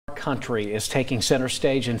country is taking center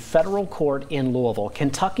stage in federal court in Louisville.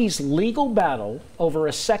 Kentucky's legal battle over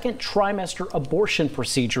a second trimester abortion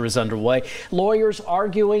procedure is underway. Lawyers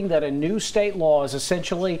arguing that a new state law is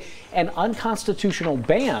essentially an unconstitutional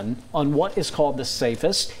ban on what is called the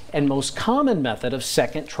safest and most common method of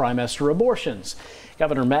second trimester abortions.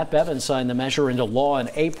 Governor Matt Bevin signed the measure into law in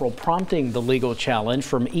April, prompting the legal challenge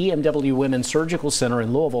from EMW Women's Surgical Center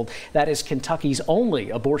in Louisville. That is Kentucky's only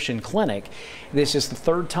abortion clinic. This is the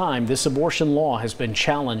third time this abortion law has been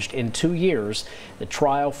challenged in 2 years. The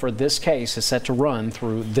trial for this case is set to run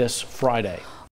through this Friday.